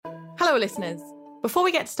Hello, listeners. Before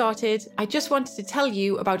we get started, I just wanted to tell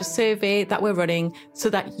you about a survey that we're running so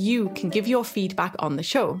that you can give your feedback on the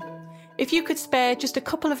show. If you could spare just a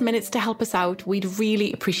couple of minutes to help us out, we'd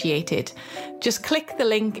really appreciate it. Just click the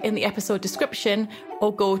link in the episode description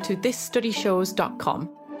or go to thisstudyshows.com.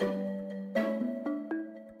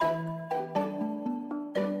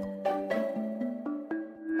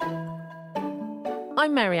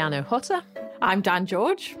 I'm Marianne O'Hutter. I'm Dan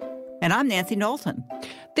George. And I'm Nancy Knowlton.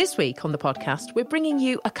 This week on the podcast, we're bringing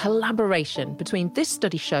you a collaboration between This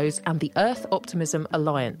Study Shows and the Earth Optimism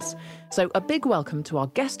Alliance. So a big welcome to our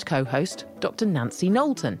guest co-host, Dr. Nancy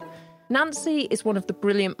Knowlton. Nancy is one of the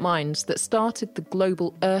brilliant minds that started the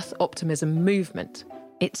global Earth Optimism movement.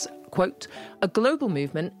 It's, quote, a global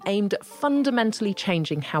movement aimed at fundamentally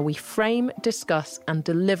changing how we frame, discuss and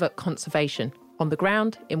deliver conservation on the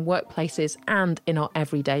ground, in workplaces and in our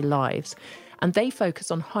everyday lives. And they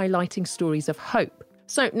focus on highlighting stories of hope.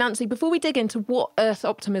 So, Nancy, before we dig into what Earth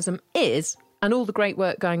Optimism is and all the great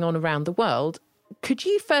work going on around the world, could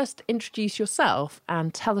you first introduce yourself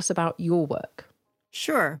and tell us about your work?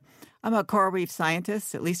 Sure. I'm a coral reef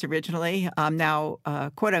scientist, at least originally. I'm now,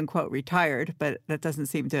 quote unquote, retired, but that doesn't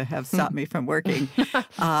seem to have stopped me from working.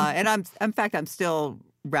 And I'm still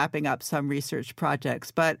wrapping up some research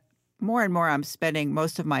projects, but more and more, I'm spending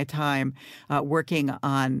most of my time working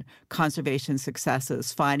on conservation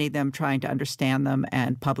successes, finding them, trying to understand them,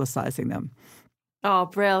 and publicizing them. Oh,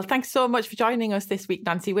 Brill. Thanks so much for joining us this week,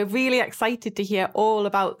 Nancy. We're really excited to hear all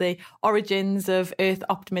about the origins of Earth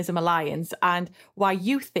Optimism Alliance and why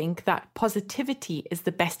you think that positivity is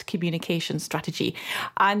the best communication strategy.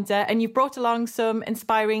 And you've brought along some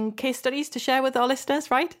inspiring case studies to share with our listeners,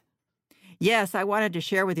 right? Yes, I wanted to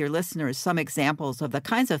share with your listeners some examples of the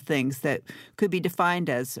kinds of things that could be defined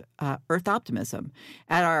as Earth optimism.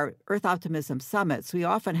 At our Earth Optimism Summits, we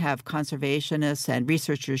often have conservationists and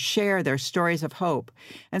researchers share their stories of hope.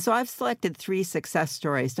 And so I've selected 3 success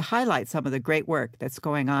stories to highlight some of the great work that's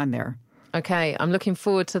going on there. Okay, I'm looking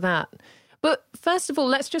forward to that. But first of all,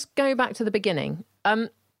 let's just go back to the beginning.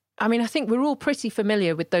 I think we're all pretty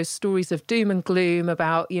familiar with those stories of doom and gloom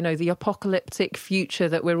about, the apocalyptic future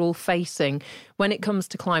that we're all facing when it comes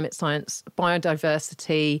to climate science,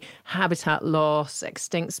 biodiversity, habitat loss,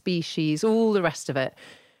 extinct species, all the rest of it.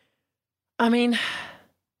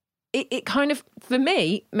 It kind of, for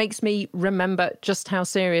me, makes me remember just how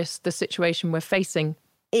serious the situation we're facing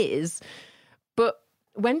is. But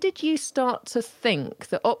when did you start to think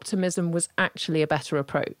that optimism was actually a better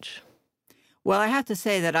approach? Well, I have to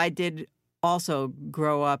say that I did also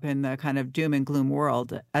grow up in the kind of doom and gloom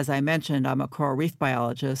world. As I mentioned, I'm a coral reef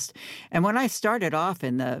biologist. And when I started off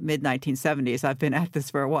in the mid-1970s, I've been at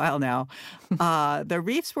this for a while now, the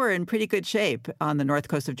reefs were in pretty good shape on the north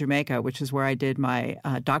coast of Jamaica, which is where I did my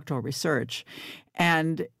doctoral research.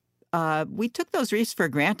 And we took those reefs for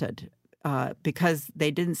granted. Because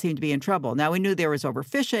they didn't seem to be in trouble. Now, we knew there was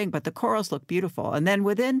overfishing, but the corals looked beautiful. And then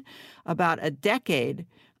within about a decade,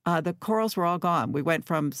 the corals were all gone. We went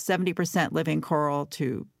from 70% living coral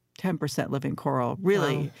to 10% living coral,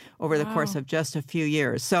 really, over the course of just a few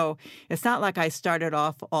years. So it's not like I started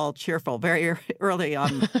off all cheerful. Very early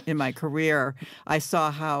on in my career, I saw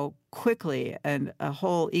how quickly a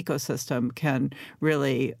whole ecosystem can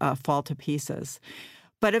really fall to pieces.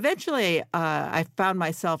 But eventually, I found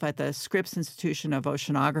myself at the Scripps Institution of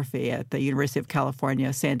Oceanography at the University of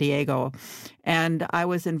California, San Diego, and I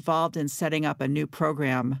was involved in setting up a new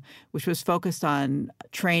program which was focused on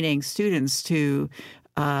training students to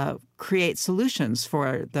create solutions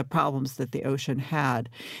for the problems that the ocean had.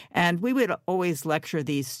 And we would always lecture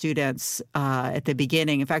these students at the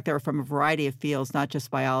beginning. In fact, they were from a variety of fields, not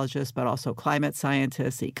just biologists, but also climate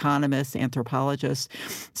scientists, economists, anthropologists.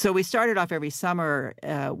 So we started off every summer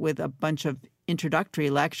with a bunch of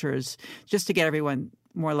introductory lectures just to get everyone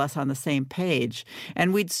more or less on the same page.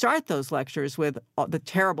 And we'd start those lectures with all the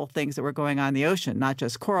terrible things that were going on in the ocean, not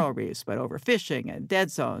just coral reefs, but overfishing and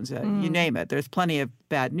dead zones, you name it. There's plenty of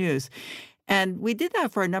bad news. And we did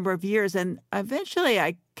that for a number of years. And eventually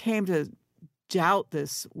I came to doubt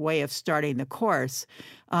this way of starting the course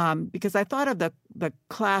because I thought of the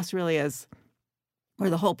class really as, or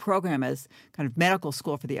the whole program as kind of medical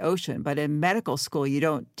school for the ocean. But in medical school, you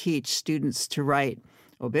don't teach students to write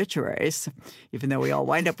obituaries, even though we all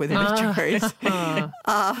wind up with obituaries.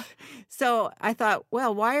 So I thought,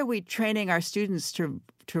 well, why are we training our students to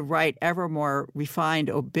write ever more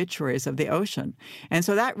refined obituaries of the ocean? And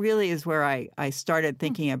so that really is where I started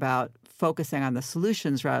thinking about focusing on the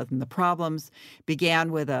solutions rather than the problems.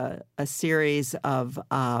 Began with a series of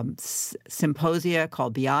symposia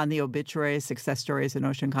called Beyond the Obituaries, Success Stories in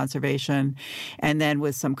Ocean Conservation. And then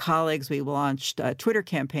with some colleagues, we launched a Twitter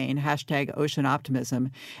campaign,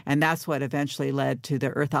 #OceanOptimism. And that's what eventually led to the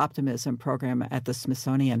Earth Optimism program at the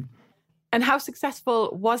Smithsonian. And how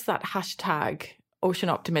successful was that hashtag Ocean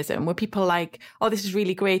Optimism? Were people like, oh, this is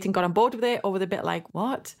really great and got on board with it? Or were they a bit like,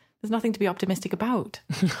 what? There's nothing to be optimistic about.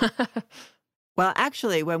 Well,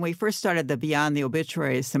 actually, when we first started the Beyond the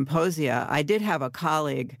Obituaries Symposia, I did have a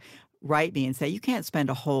colleague write me and say, you can't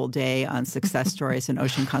spend a whole day on success stories in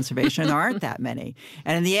ocean conservation. There aren't that many.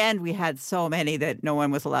 And in the end, we had so many that no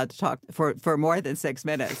one was allowed to talk for more than 6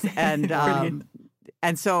 minutes.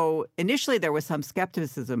 And so initially there was some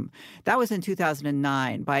skepticism. That was in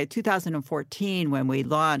 2009. By 2014, when we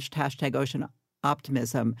launched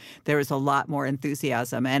 #OceanOptimism, there was a lot more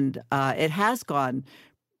enthusiasm. And it has gone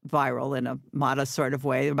viral in a modest sort of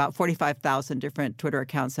way. About 45,000 different Twitter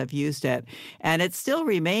accounts have used it. And it still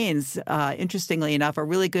remains, interestingly enough, a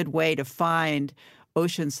really good way to find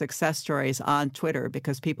ocean success stories on Twitter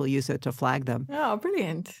because people use it to flag them. Oh,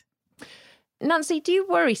 brilliant. Nancy, do you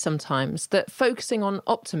worry sometimes that focusing on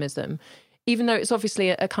optimism, even though it's obviously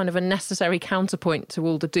a kind of a necessary counterpoint to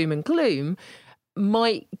all the doom and gloom,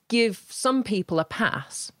 might give some people a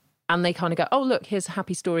pass and they kind of go, oh, look, here's a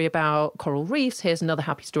happy story about coral reefs. Here's another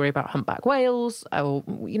happy story about humpback whales or,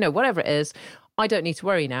 whatever it is. I don't need to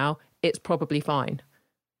worry now. It's probably fine.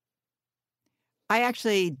 I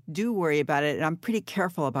actually do worry about it, and I'm pretty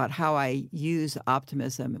careful about how I use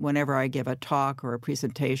optimism whenever I give a talk or a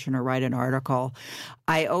presentation or write an article.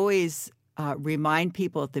 I always remind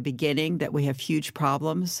people at the beginning that we have huge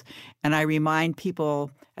problems, and I remind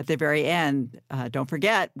people at the very end, don't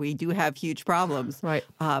forget, we do have huge problems. Right.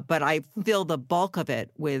 But I fill the bulk of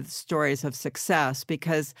it with stories of success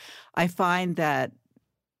because I find that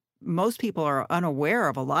most people are unaware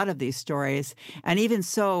of a lot of these stories, and even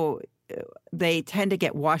so, they tend to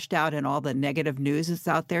get washed out in all the negative news that's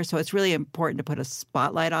out there. So it's really important to put a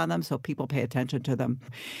spotlight on them so people pay attention to them.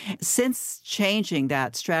 Since changing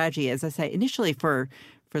that strategy, as I say, initially for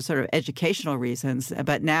sort of educational reasons,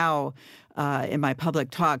 but now in my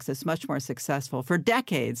public talks, it's much more successful. For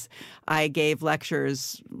decades, I gave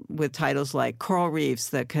lectures with titles like Coral Reefs,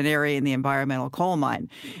 the Canary in the Environmental Coal Mine.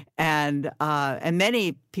 And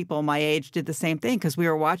many people my age did the same thing because we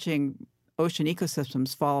were watching ocean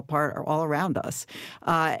ecosystems fall apart all around us.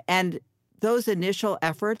 And those initial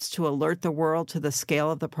efforts to alert the world to the scale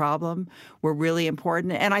of the problem were really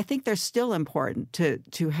important. And I think they're still important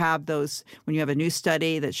to have those. When you have a new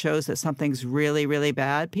study that shows that something's really, really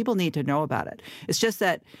bad, people need to know about it. It's just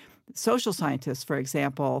that social scientists, for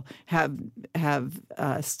example, have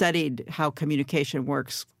studied how communication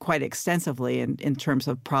works quite extensively in terms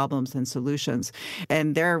of problems and solutions.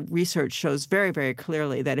 And their research shows very, very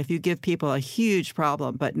clearly that if you give people a huge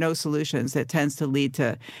problem but no solutions, it tends to lead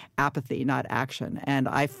to apathy, not action. And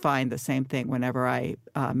I find the same thing whenever I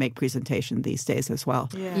make presentations these days as well.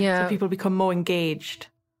 Yeah. So people become more engaged.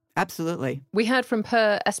 Absolutely. We heard from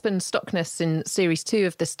Per Espen Stoknes in Series 2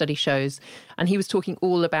 of This Study Shows, and he was talking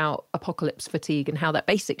all about apocalypse fatigue and how that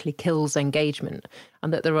basically kills engagement,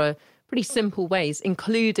 and that there are pretty simple ways,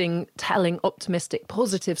 including telling optimistic,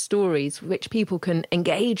 positive stories, which people can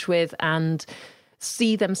engage with and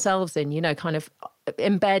see themselves in, kind of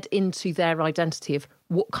embed into their identity of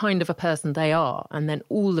what kind of a person they are. And then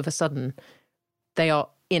all of a sudden, they are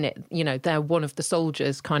in it. They're one of the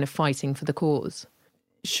soldiers kind of fighting for the cause.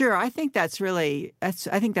 Sure. I think that's a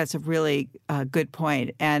really good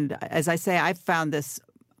point. And as I say, I've found this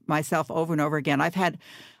myself over and over again. I've had,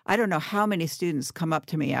 I don't know how many students come up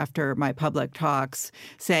to me after my public talks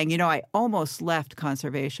saying, I almost left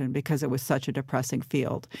conservation because it was such a depressing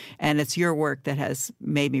field. And it's your work that has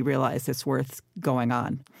made me realize it's worth going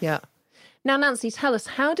on. Yeah. Now, Nancy, tell us,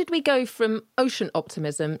 how did we go from Ocean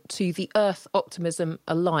Optimism to the Earth Optimism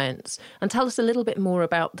Alliance? And tell us a little bit more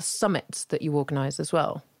about the summits that you organise as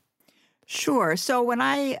well. Sure. So when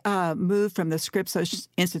I moved from the Scripps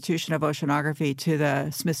Institution of Oceanography to the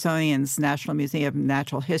Smithsonian's National Museum of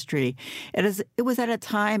Natural History, it was at a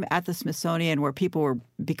time at the Smithsonian where people were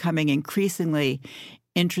becoming increasingly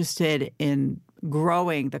interested in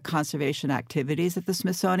growing the conservation activities at the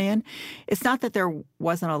Smithsonian. It's not that there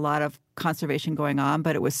wasn't a lot of conservation going on,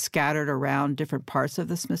 but it was scattered around different parts of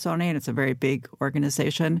the Smithsonian. It's a very big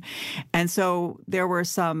organization. And so there were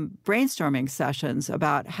some brainstorming sessions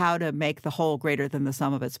about how to make the whole greater than the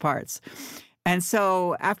sum of its parts. And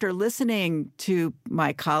so after listening to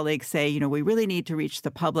my colleagues say, we really need to reach the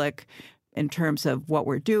public in terms of what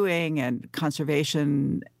we're doing and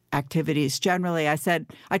conservation activities generally.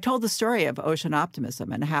 I told the story of ocean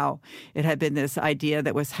optimism and how it had been this idea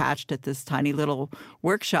that was hatched at this tiny little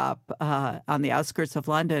workshop on the outskirts of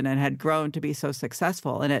London and had grown to be so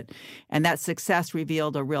successful. And that success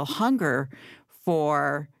revealed a real hunger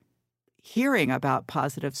for hearing about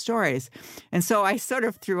positive stories. And so I sort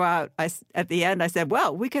of threw out, at the end, I said,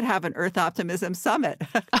 well, we could have an Earth Optimism Summit.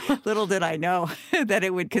 Little did I know that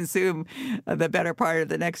it would consume the better part of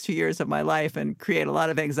the next 2 years of my life and create a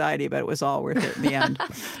lot of anxiety, but it was all worth it in the end.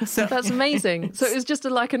 So that's amazing. So it was just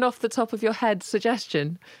like an off the top of your head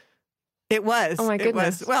suggestion. It was. Oh, my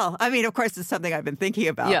goodness. It was. Well, I mean, of course, it's something I've been thinking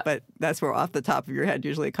about, but that's where off the top of your head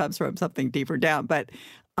usually comes from, something deeper down. But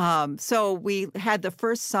so we had the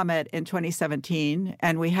first summit in 2017,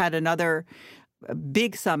 and we had another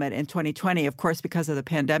big summit in 2020. Of course, because of the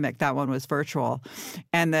pandemic, that one was virtual.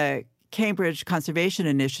 And the Cambridge Conservation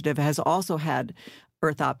Initiative has also had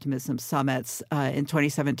Earth Optimism Summits in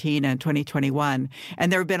 2017 and 2021.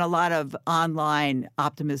 And there have been a lot of online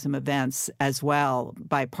optimism events as well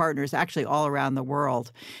by partners actually all around the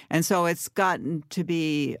world. And so it's gotten to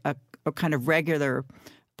be a kind of regular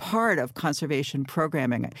part of conservation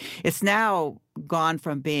programming. It's now gone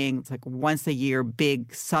from being like once a year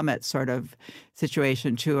big summit sort of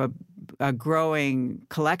situation to a growing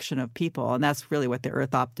collection of people. And that's really what the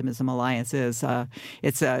Earth Optimism Alliance is.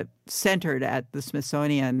 It's centered at the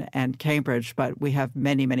Smithsonian and Cambridge, but we have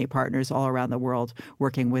many, many partners all around the world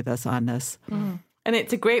working with us on this. Mm. And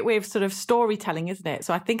it's a great way of sort of storytelling, isn't it?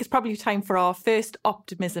 So I think it's probably time for our first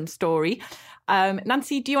optimism story.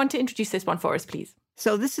 Nancy, do you want to introduce this one for us, please?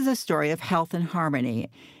 So this is a story of Health in Harmony.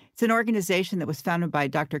 It's an organization that was founded by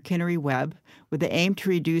Dr. Kinnari Webb with the aim to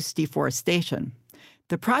reduce deforestation.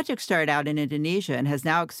 The project started out in Indonesia and has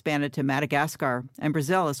now expanded to Madagascar and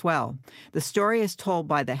Brazil as well. The story is told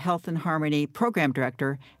by the Health in Harmony program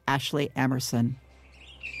director, Ashley Emerson.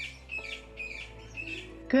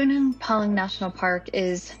 Gunung Palung National Park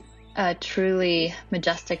is a truly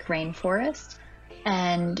majestic rainforest.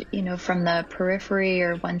 And, from the periphery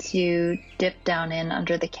or once you dip down in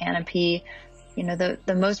under the canopy,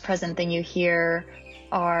 the most present thing you hear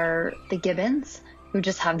are the gibbons, who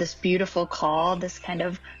just have this beautiful call, this kind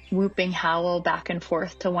of whooping howl back and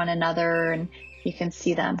forth to one another. And you can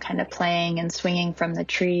see them kind of playing and swinging from the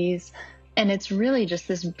trees. And it's really just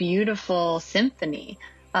this beautiful symphony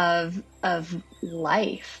of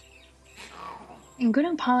life. In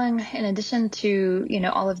Gunung Palung, in addition to,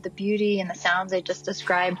 all of the beauty and the sounds I just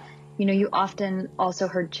described, you often also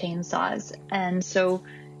heard chainsaws. And so,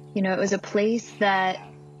 it was a place that,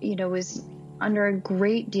 was under a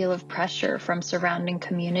great deal of pressure from surrounding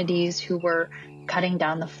communities who were cutting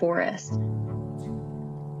down the forest.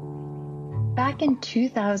 Back in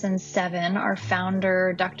 2007, our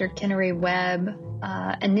founder, Dr. Kinnari Webb,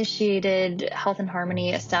 initiated Health in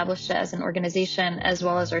Harmony, established it as an organization, as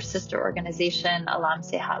well as our sister organization, Alam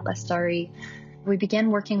Sehat Lestari. We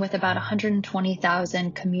began working with about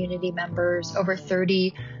 120,000 community members, over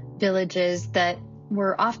 30 villages that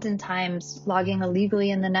were oftentimes logging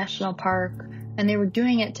illegally in the national park, and they were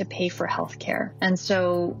doing it to pay for healthcare. And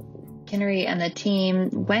so Kinnari and the team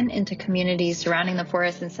went into communities surrounding the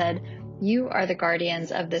forest and said, "You are the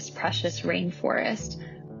guardians of this precious rainforest.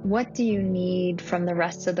 What do you need from the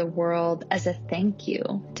rest of the world as a thank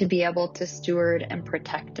you to be able to steward and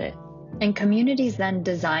protect it?" And communities then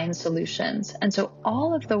design solutions. And so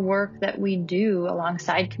all of the work that we do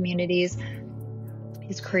alongside communities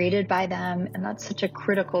is created by them. And that's such a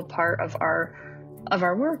critical part of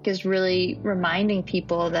our work, is really reminding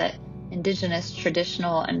people that Indigenous,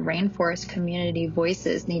 traditional, and rainforest community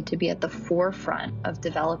voices need to be at the forefront of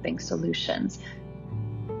developing solutions.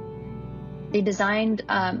 They designed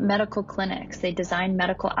medical clinics. They designed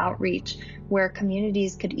medical outreach where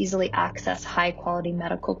communities could easily access high-quality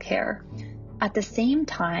medical care. At the same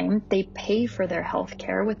time, they pay for their health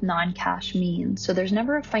care with non-cash means, so there's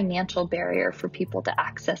never a financial barrier for people to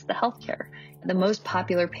access the health care. The most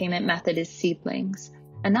popular payment method is seedlings,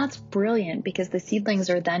 and that's brilliant because the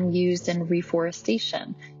seedlings are then used in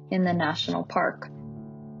reforestation in the national park.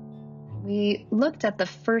 We looked at the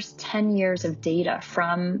first 10 years of data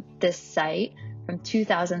from this site from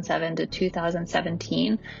 2007 to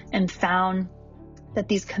 2017 and found that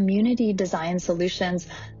these community design solutions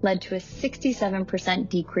led to a 67%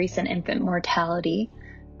 decrease in infant mortality,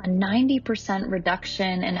 a 90%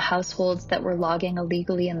 reduction in households that were logging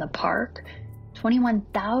illegally in the park,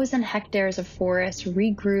 21,000 hectares of forest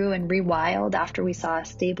regrew and rewilded after we saw a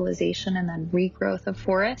stabilization and then regrowth of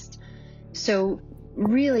forest. So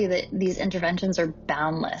really these interventions are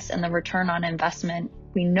boundless, and the return on investment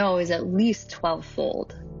we know is at least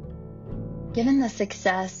 12-fold. Given the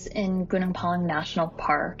success in Gunung Palung National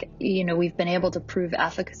Park, we've been able to prove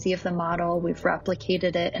efficacy of the model. We've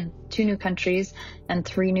replicated it in 2 new countries and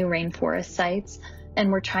 3 new rainforest sites,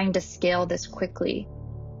 and we're trying to scale this quickly.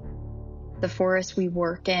 The forests we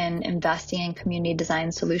work in, investing in community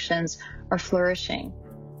design solutions, are flourishing.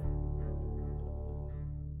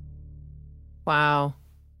 Wow.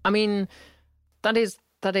 I mean, that is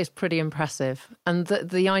pretty impressive. And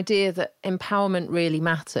the idea that empowerment really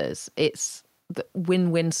matters, it's that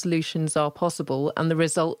win-win solutions are possible, and the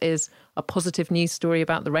result is a positive news story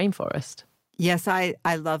about the rainforest. Yes, I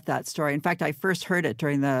love that story. In fact, I first heard it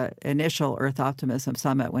during the initial Earth Optimism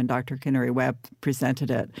Summit when Dr. Kinnari Webb presented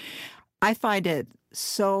it. I find it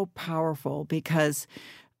so powerful because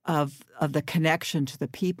of the connection to the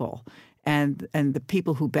people and the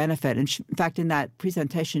people who benefit. And in fact, in that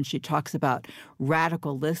presentation, she talks about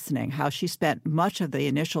radical listening, how she spent much of the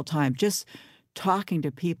initial time just talking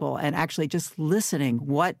to people and actually just listening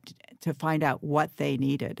to find out what they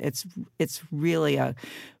needed. It's really a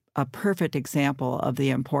perfect example of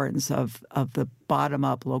the importance of the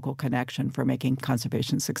bottom-up local connection for making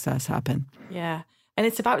conservation success happen. Yeah. And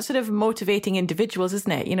it's about sort of motivating individuals,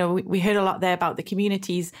 isn't it? We heard a lot there about the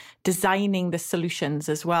communities designing the solutions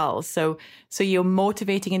as well. So you're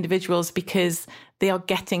motivating individuals because they are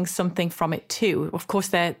getting something from it too. Of course,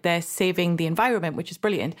 they're saving the environment, which is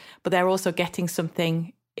brilliant, but they're also getting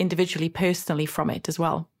something individually, personally from it as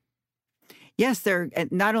well. Yes, they're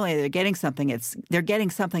not only they're getting something, they're getting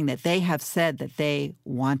something that they have said that they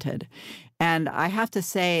wanted. And I have to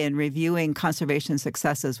say, in reviewing conservation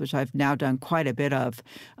successes, which I've now done quite a bit of,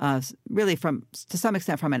 really to some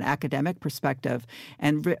extent from an academic perspective,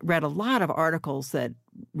 and read a lot of articles that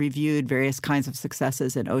reviewed various kinds of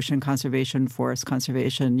successes in ocean conservation, forest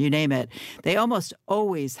conservation, you name it, they almost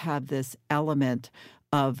always have this element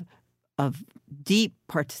of deep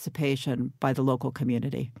participation by the local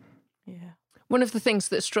community. Yeah. One of the things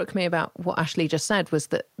that struck me about what Ashley just said was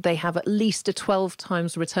that they have at least a 12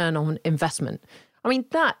 times return on investment. I mean,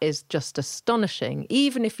 that is just astonishing,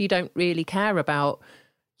 even if you don't really care about,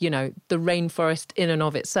 the rainforest in and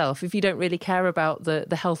of itself, if you don't really care about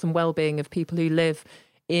the health and well-being of people who live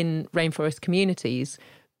in rainforest communities,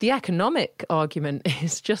 the economic argument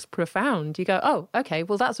is just profound. You go, oh, okay,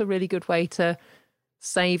 well, that's a really good way to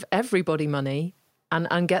save everybody money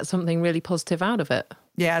and get something really positive out of it.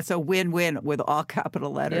 Yeah, it's a win-win with all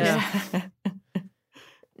capital letters. Yeah.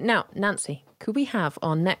 Now, Nancy, could we have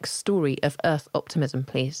our next story of Earth optimism,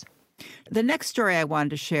 please? The next story I wanted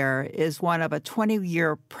to share is one of a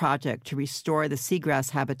 20-year project to restore the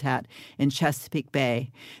seagrass habitat in Chesapeake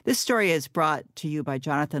Bay. This story is brought to you by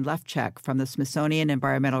Jonathan Lefchuk from the Smithsonian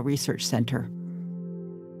Environmental Research Center.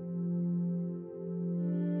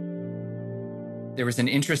 There was an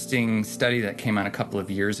interesting study that came out a couple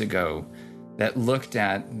of years ago that looked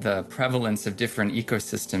at the prevalence of different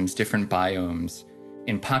ecosystems, different biomes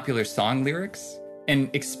in popular song lyrics. And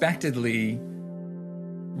expectedly,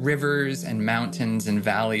 rivers and mountains and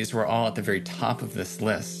valleys were all at the very top of this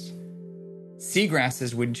list.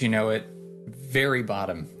 Seagrasses, wouldn't you know it, very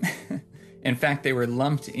bottom. In fact, they were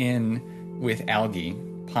lumped in with algae,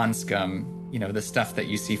 pond scum, the stuff that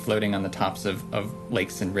you see floating on the tops of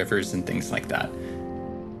lakes and rivers and things like that.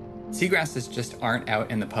 Seagrasses just aren't out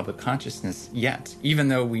in the public consciousness yet, even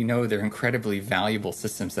though we know they're incredibly valuable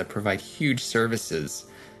systems that provide huge services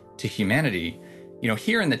to humanity.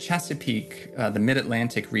 Here in the Chesapeake, the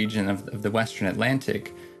mid-Atlantic region of the Western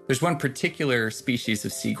Atlantic, there's one particular species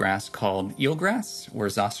of seagrass called eelgrass, or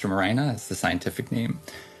Zostra marina is the scientific name,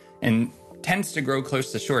 and tends to grow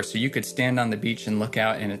close to shore. So you could stand on the beach and look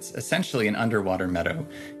out, and it's essentially an underwater meadow.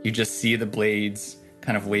 You just see the blades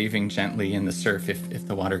kind of waving gently in the surf if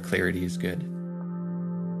the water clarity is good.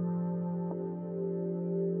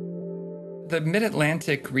 The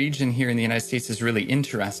mid-Atlantic region here in the United States is really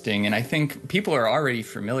interesting, and I think people are already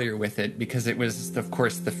familiar with it because it was, of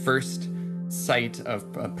course, the first site of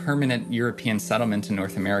a permanent European settlement in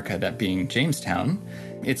North America, that being Jamestown.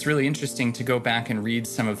 It's really interesting to go back and read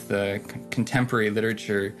some of the contemporary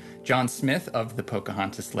literature. John Smith of the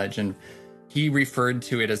Pocahontas legend, he referred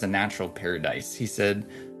to it as a natural paradise. He said,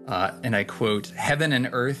 and I quote, "Heaven and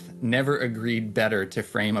earth never agreed better to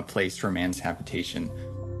frame a place for man's habitation."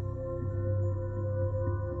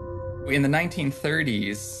 In the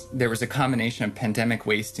 1930s, there was a combination of pandemic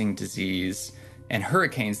wasting disease and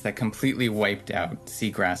hurricanes that completely wiped out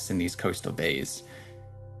seagrass in these coastal bays.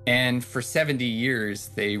 And for 70 years,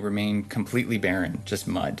 they remained completely barren, just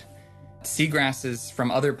mud. Seagrasses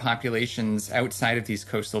from other populations outside of these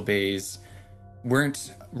coastal bays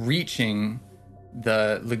weren't reaching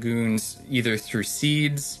the lagoons either through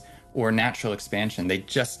seeds or natural expansion. They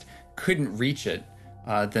just couldn't reach it.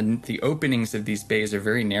 The openings of these bays are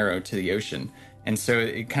very narrow to the ocean. And so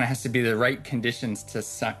it kind of has to be the right conditions to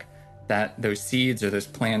suck those seeds or those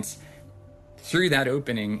plants through that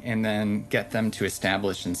opening and then get them to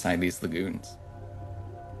establish inside these lagoons.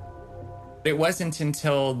 It wasn't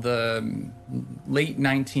until the late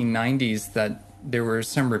 1990s that there were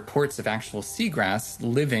some reports of actual seagrass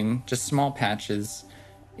living, just small patches,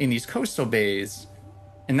 in these coastal bays.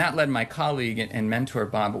 And that led my colleague and mentor,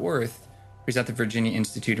 Bob Orth, who's at the Virginia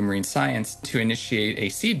Institute of Marine Science, to initiate a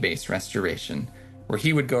seed-based restoration, where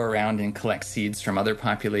he would go around and collect seeds from other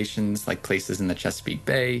populations, like places in the Chesapeake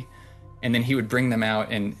Bay, and then he would bring them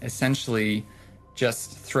out and essentially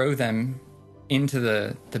just throw them into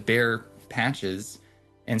the bare patches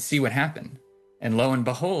and see what happened. And lo and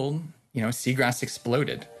behold, seagrass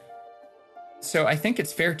exploded. So I think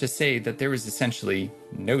it's fair to say that there was essentially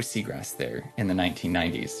no seagrass there in the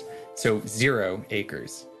 1990s. So 0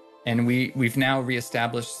 acres. And we've now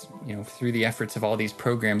reestablished, through the efforts of all these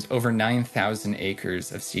programs, over 9,000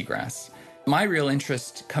 acres of seagrass. My real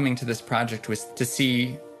interest coming to this project was to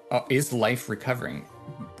see, is life recovering?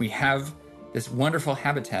 We have this wonderful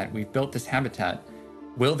habitat. We've built this habitat.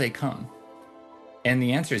 Will they come? And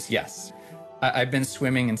the answer is yes. I've been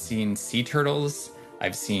swimming and seen sea turtles.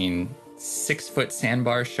 I've seen 6-foot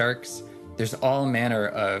sandbar sharks. There's all manner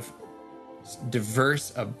of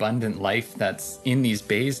diverse, abundant life that's in these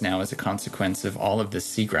bays now as a consequence of all of this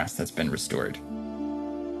seagrass that's been restored.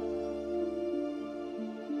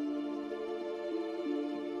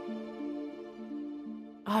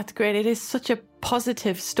 Oh, it's great. It is such a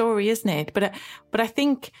positive story, isn't it? But I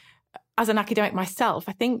think, as an academic myself,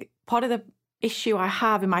 I think part of the issue I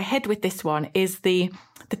have in my head with this one is the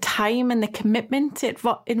time and the commitment it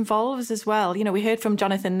involves as well. We heard from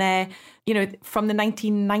Jonathan there, from the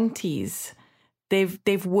 1990s,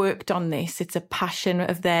 they've worked on this. It's a passion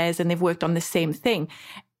of theirs and they've worked on the same thing.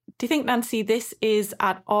 Do you think, Nancy, this is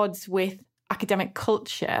at odds with academic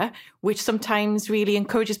culture, which sometimes really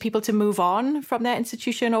encourages people to move on from their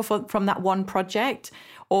institution or from that one project,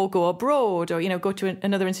 or go abroad, or, go to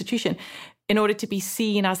another institution in order to be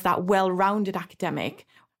seen as that well-rounded academic?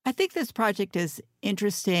 I think this project is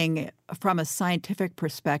interesting from a scientific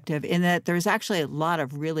perspective in that there's actually a lot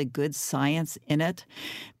of really good science in it.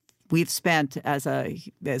 We've spent, as a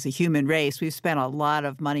human race, we've spent a lot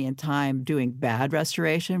of money and time doing bad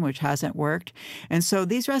restoration, which hasn't worked. And so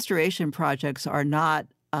these restoration projects are not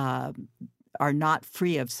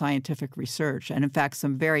free of scientific research. And in fact,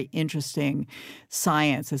 some very interesting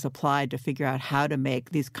science is applied to figure out how to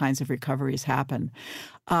make these kinds of recoveries happen.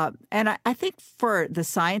 And I think for the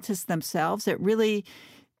scientists themselves, it really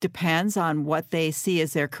depends on what they see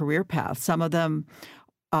as their career path. Some of them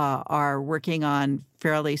are working on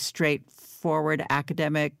fairly straightforward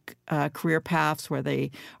academic career paths where they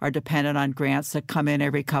are dependent on grants that come in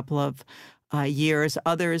every couple of years.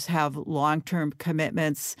 Others have long-term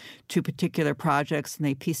commitments to particular projects, and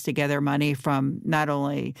they piece together money from not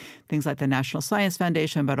only things like the National Science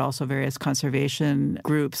Foundation, but also various conservation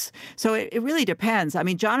groups. So it really depends. I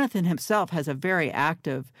mean, Jonathan himself has a very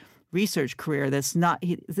active research career. This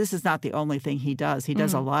is not the only thing he does. He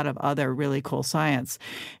does a lot of other really cool science.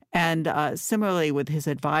 And similarly with his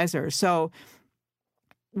advisor. So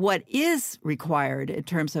what is required in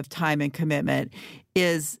terms of time and commitment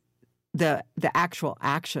is the actual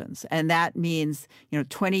actions. And that means,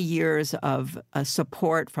 20 years of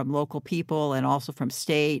support from local people and also from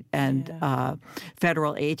state and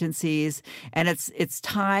federal agencies. And it's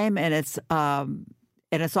time and it's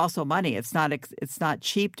also money. It's not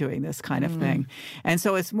cheap doing this kind of thing. And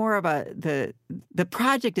so it's more of the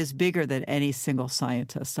project is bigger than any single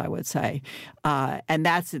scientist, I would say. And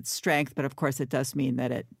that's its strength. But of course, it does mean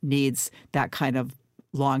that it needs that kind of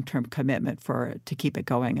long-term commitment to keep it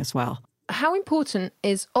going as well. How important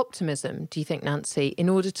is optimism, do you think, Nancy, in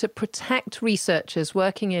order to protect researchers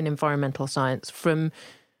working in environmental science from,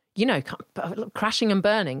 crashing and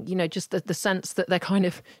burning, just the sense that they're kind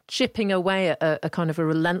of chipping away at a kind of a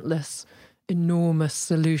relentless, enormous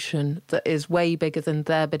solution that is way bigger than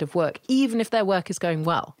their bit of work, even if their work is going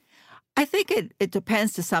well? I think it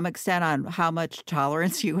depends to some extent on how much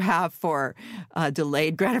tolerance you have for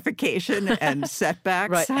delayed gratification and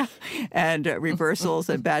setbacks and reversals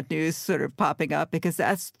and bad news sort of popping up, because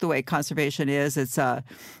that's the way conservation is.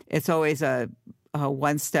 It's always a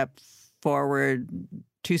one step forward,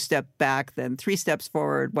 2 step back, then 3 steps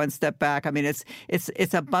forward, 1 step back. I mean,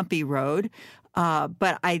 it's a bumpy road.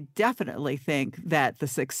 But I definitely think that the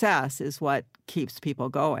success is what keeps people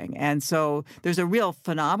going. And so there's a real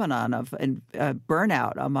phenomenon of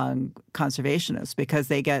burnout among conservationists because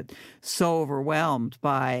they get so overwhelmed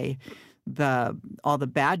by all the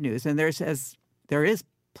bad news. And there is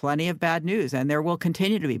plenty of bad news, and there will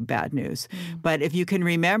continue to be bad news. But if you can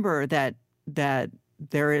remember that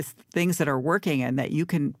there is things that are working and that you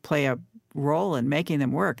can play a role in making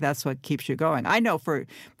them work, that's what keeps you going. I know, for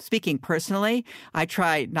speaking personally, I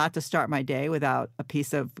try not to start my day without a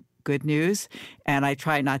piece of good news, and I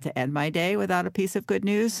try not to end my day without a piece of good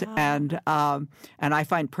news. And I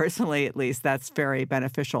find personally, at least, that's very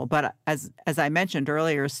beneficial. But as I mentioned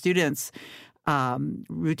earlier, students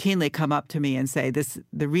routinely come up to me and say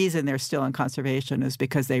the reason they're still in conservation is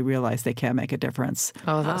because they realize they can make a difference.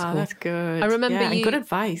 Oh, that's cool. That's good. I remember good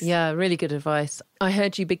advice. Yeah, really good advice. I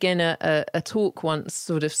heard you begin a talk once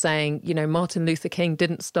sort of saying, Martin Luther King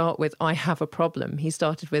didn't start with, I have a problem. He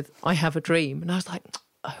started with, I have a dream. And I was like,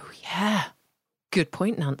 oh, yeah. Good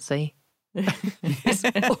point, Nancy. It's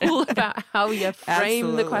all about how you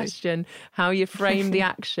frame the question, how you frame the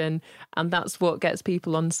action, and that's what gets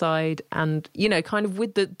people on side. And kind of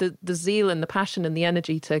with the zeal and the passion and the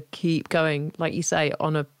energy to keep going, like you say,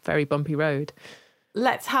 on a very bumpy road.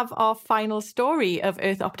 Let's have our final story of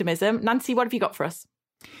Earth Optimism. Nancy, what have you got for us?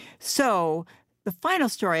 So the final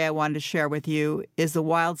story I wanted to share with you is the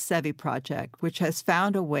Wild Sevi Project, which has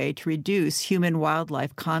found a way to reduce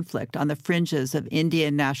human-wildlife conflict on the fringes of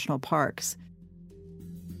Indian national parks.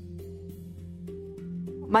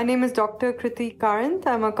 My name is Dr. Kriti Karanth.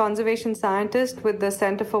 I'm a conservation scientist with the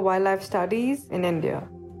Center for Wildlife Studies in India.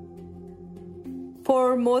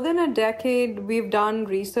 For more than a decade, we've done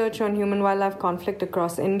research on human-wildlife conflict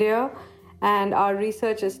across India. And our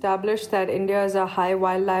research established that India is a high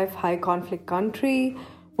wildlife, high conflict country.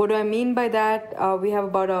 What do I mean by that? We have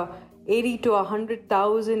about 80 to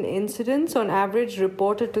 100,000 incidents on average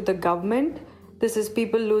reported to the government. This is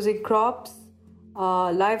people losing crops,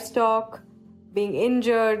 livestock, being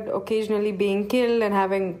injured, occasionally being killed, and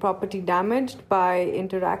having property damaged by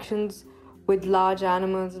interactions with large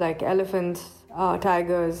animals like elephants,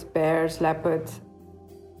 tigers, bears, leopards.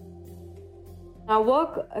 Our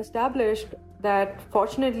work established that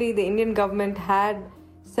fortunately the Indian government had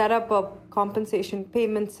set up a compensation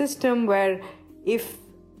payment system where if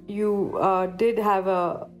you did have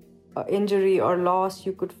a injury or loss,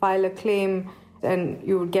 you could file a claim and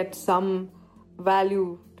you would get some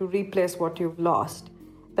value to replace what you've lost.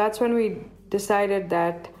 That's when we decided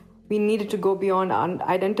that we needed to go beyond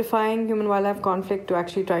identifying human-wildlife conflict to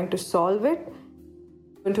actually trying to solve it.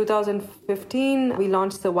 In 2015, we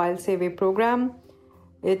launched the Wild Sevi program.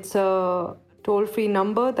 It's a toll-free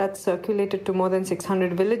number that's circulated to more than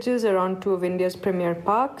 600 villages around 2 of India's premier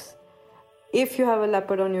parks. If you have a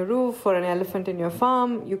leopard on your roof or an elephant in your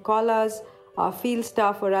farm, you call us. Our field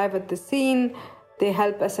staff arrive at the scene. They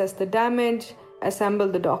help assess the damage, assemble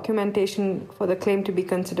the documentation for the claim to be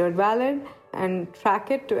considered valid, and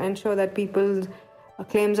track it to ensure that people's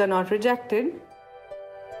claims are not rejected.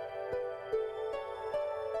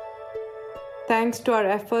 Thanks to our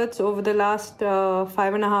efforts over the last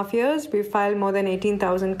 5.5 years, we've filed more than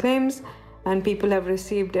 18,000 claims, and people have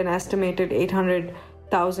received an estimated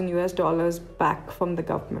 $800,000 back from the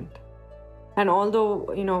government. And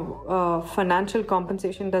although, financial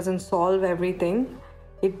compensation doesn't solve everything,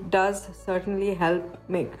 it does certainly help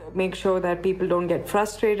make sure that people don't get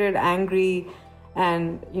frustrated, angry,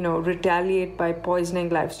 and, retaliate by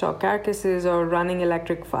poisoning livestock carcasses or running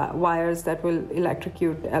electric wires that will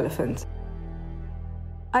electrocute elephants.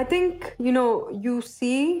 I think, you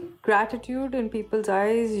see gratitude in people's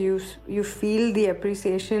eyes, you feel the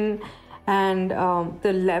appreciation, and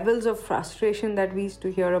the levels of frustration that we used to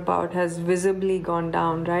hear about has visibly gone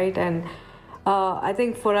down, right? And I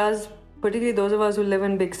think for us, particularly those of us who live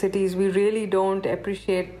in big cities, we really don't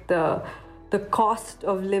appreciate the cost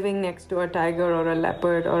of living next to a tiger or a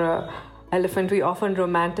leopard or a elephant. We often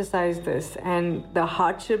romanticize this and the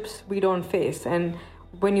hardships we don't face. And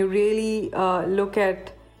when you really look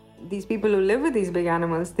at these people who live with these big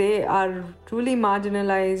animals, they are truly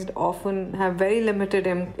marginalized, often have very limited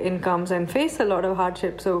incomes and face a lot of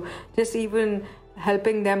hardship. So just even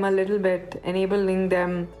helping them a little bit, enabling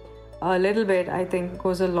them a little bit, I think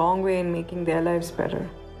goes a long way in making their lives better.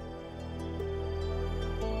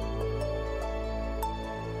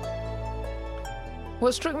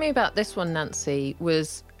 What struck me about this one, Nancy,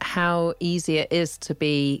 was how easy it is to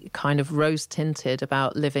be kind of rose-tinted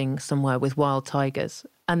about living somewhere with wild tigers.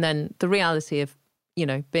 And then the reality of,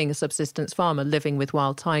 being a subsistence farmer living with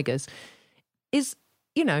wild tigers is,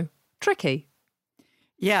 tricky.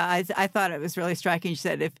 Yeah, I thought it was really striking. She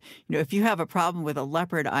said, if you have a problem with a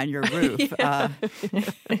leopard on your roof, where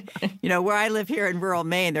I live here in rural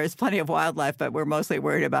Maine, there's plenty of wildlife, but we're mostly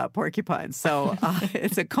worried about porcupines. So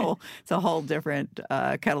it's a whole different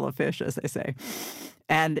kettle of fish, as they say.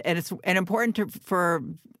 And it's important for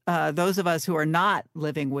those of us who are not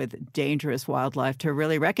living with dangerous wildlife to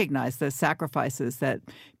really recognize the sacrifices that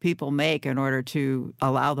people make in order to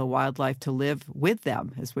allow the wildlife to live with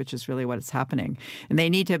them, which is really what is happening. And they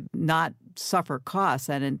need to not suffer costs.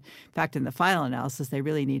 And in fact, in the final analysis, they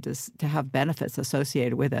really need to have benefits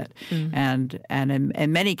associated with it. And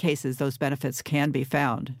in many cases, those benefits can be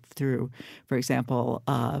found through, for example,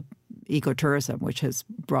 ecotourism, which has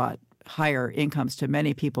brought higher incomes to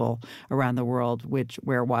many people around the world,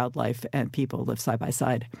 where wildlife and people live side by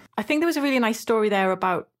side. I think there was a really nice story there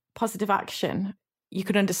about positive action. You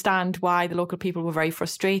could understand why the local people were very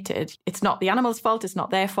frustrated. It's not the animals' fault, it's not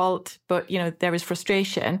their fault, but there is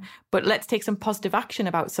frustration. But let's take some positive action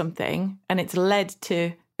about something, and it's led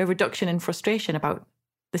to a reduction in frustration about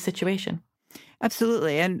the situation.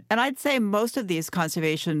 Absolutely. And I'd say most of these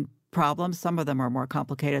conservation problems, some of them are more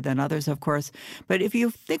complicated than others, of course. But if you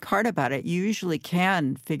think hard about it, you usually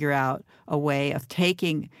can figure out a way of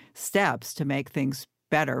taking steps to make things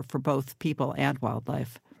better for both people and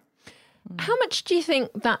wildlife. How much do you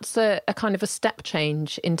think that's a kind of a step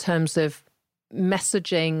change in terms of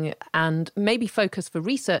messaging and maybe focus for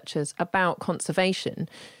researchers about conservation?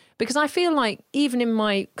 Because I feel like even in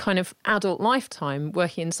my kind of adult lifetime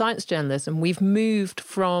working in science journalism, we've moved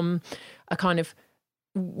from a kind of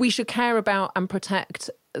we should care about and protect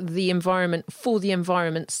the environment for the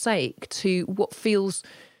environment's sake to what feels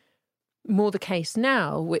more the case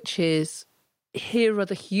now, which is here are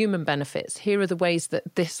the human benefits, here are the ways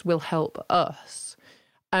that this will help us.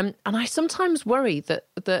 And I sometimes worry that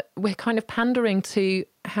we're kind of pandering to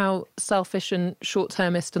how selfish and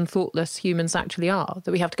short-termist and thoughtless humans actually are,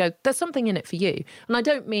 that we have to go, there's something in it for you. And I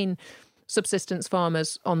don't mean subsistence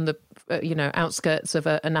farmers on the outskirts of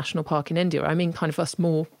a national park in India. I mean kind of us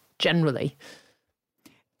more generally.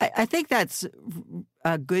 I think that's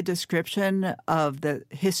a good description of the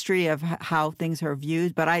history of how things are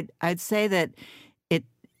viewed. But I'd say that it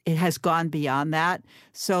has gone beyond that,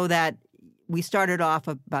 so that we started off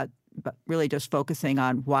about really just focusing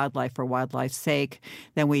on wildlife for wildlife's sake.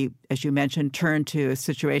 Then we, as you mentioned, turned to a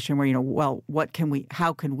situation where,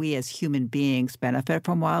 how can we as human beings benefit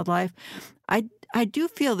from wildlife? I do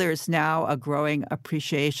feel there's now a growing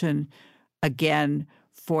appreciation, again,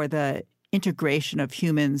 for the integration of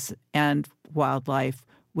humans and wildlife,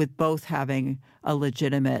 with both having a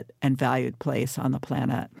legitimate and valued place on the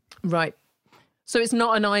planet. Right. So it's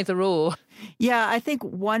not an either or. Yeah, I think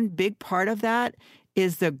one big part of that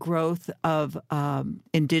is the growth of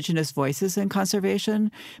indigenous voices in conservation,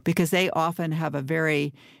 because they often have a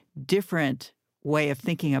very different way of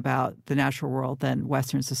thinking about the natural world than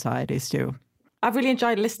Western societies do. I've really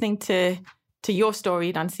enjoyed listening to your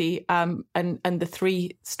story, Nancy, and the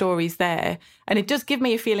three stories there. And it does give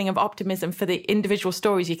me a feeling of optimism for the individual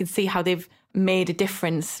stories. You can see how they've made a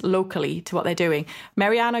difference locally to what they're doing.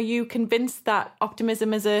 Marianne, are you convinced that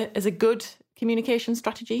optimism is a good communication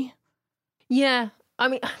strategy? Yeah, I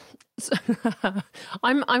mean,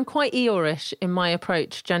 I'm quite Eeyore-ish in my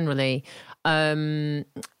approach generally, and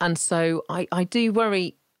so I do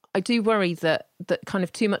worry that kind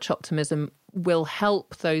of too much optimism will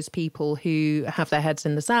help those people who have their heads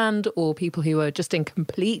in the sand, or people who are just in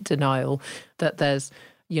complete denial that there's,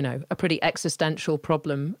 a pretty existential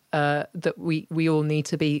problem that we all need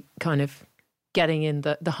to be kind of getting in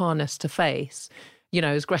the harness to face.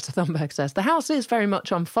 As Greta Thunberg says, the house is very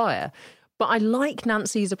much on fire. But I like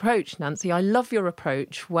Nancy's approach, Nancy. I love your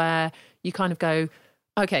approach where you kind of go,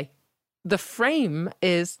 okay, the frame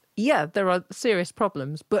is, yeah, there are serious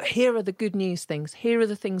problems, but here are the good news things. Here are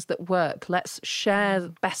the things that work. Let's share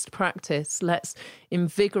best practice. Let's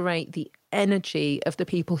invigorate the energy of the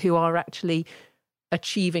people who are actually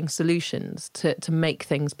achieving solutions to make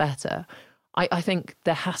things better. I think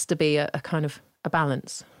there has to be a kind of a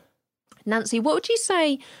balance. Nancy, what would you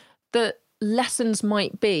say the lessons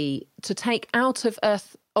might be to take out of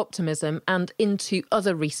Earth optimism and into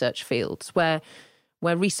other research fields where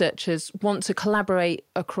researchers want to collaborate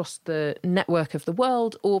across the network of the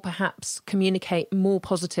world, or perhaps communicate more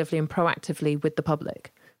positively and proactively with the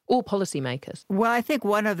public or policymakers? Well, I think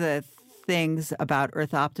one of the things about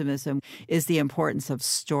Earth optimism is the importance of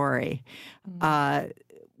story.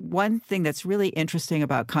 One thing that's really interesting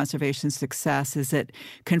about conservation success is it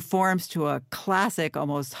conforms to a classic,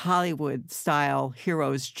 almost Hollywood-style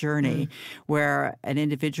hero's journey, where an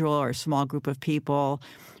individual or a small group of people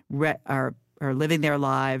are living their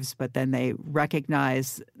lives, but then they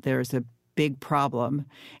recognize there's a big problem,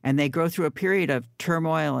 and they go through a period of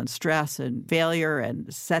turmoil and stress and failure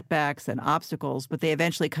and setbacks and obstacles, but they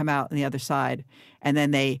eventually come out on the other side, and then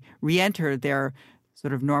they re-enter their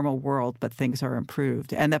sort of normal world, but things are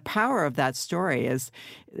improved. And the power of that story is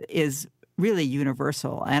really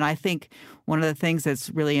universal. And I think one of the things that's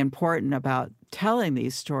really important about telling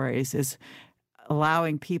these stories is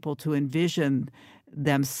allowing people to envision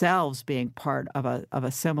themselves being part of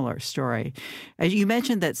a similar story. As you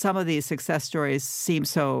mentioned that some of these success stories seem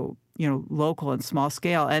so, local and small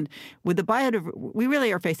scale. And with the we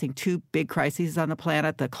really are facing two big crises on the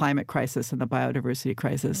planet, the climate crisis and the biodiversity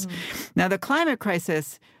crisis. Now, the climate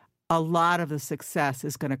crisis, a lot of the success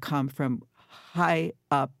is going to come from high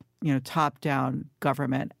up, top-down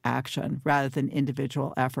government action rather than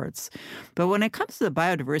individual efforts. But when it comes to the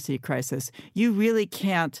biodiversity crisis, you really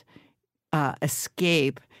can't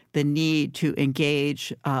escape the need to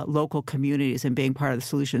engage local communities in being part of the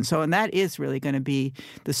solution. So, and that is really going to be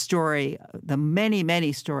the story, the many,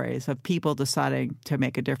 many stories of people deciding to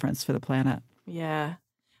make a difference for the planet. Yeah.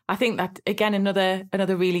 I think that, again, another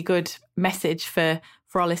really good message for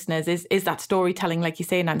our listeners is that storytelling, like you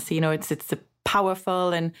say, Nancy. It's a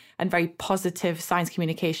powerful and very positive science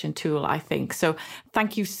communication tool, I think. So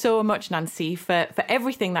thank you so much, Nancy, for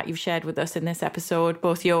everything that you've shared with us in this episode,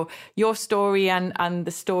 both your story and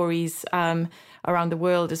the stories around the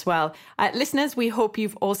world as well. Listeners, we hope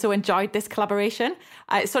you've also enjoyed this collaboration.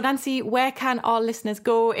 So Nancy, where can our listeners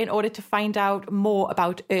go in order to find out more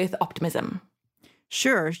about Earth Optimism?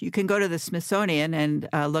 Sure. You can go to the Smithsonian and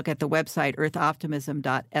look at the website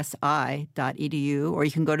earthoptimism.si.edu, or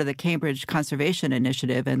you can go to the Cambridge Conservation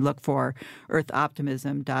Initiative and look for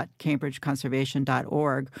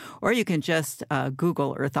earthoptimism.cambridgeconservation.org, or you can just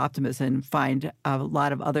Google Earth Optimism and find a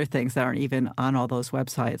lot of other things that aren't even on all those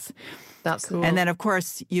websites. That's cool. And then, of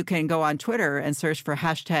course, you can go on Twitter and search for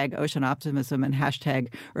hashtag Ocean Optimism and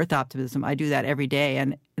hashtag Earth Optimism. I do that every day,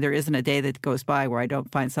 and there isn't a day that goes by where I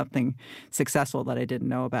don't find something successful that I didn't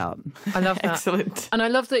know about. I love that. Excellent. And I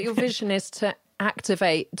love that your vision is to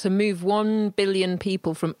move 1 billion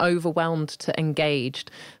people from overwhelmed to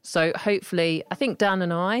engaged. So hopefully, I think Dan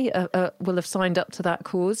and I will have signed up to that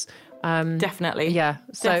cause. Definitely. Yeah.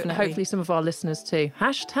 So Definitely. Hopefully some of our listeners too.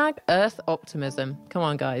 Hashtag Earth Optimism. Come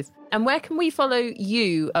on, guys. And where can we follow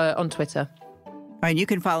you on Twitter? And you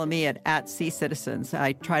can follow me at @CCitizens.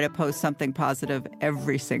 I try to post something positive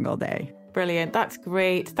every single day. Brilliant. That's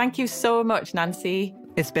great. Thank you so much, Nancy.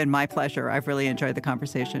 It's been my pleasure. I've really enjoyed the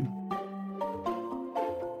conversation.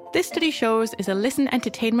 This Study Shows is a Listen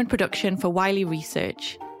Entertainment production for Wiley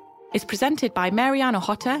Research. It's presented by Marianne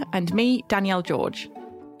O'Hotter and me, Danielle George.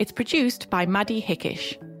 It's produced by Maddie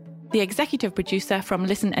Hickish. The executive producer from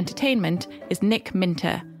Listen Entertainment is Nick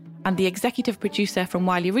Minter, and the executive producer from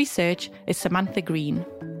Wiley Research is Samantha Green.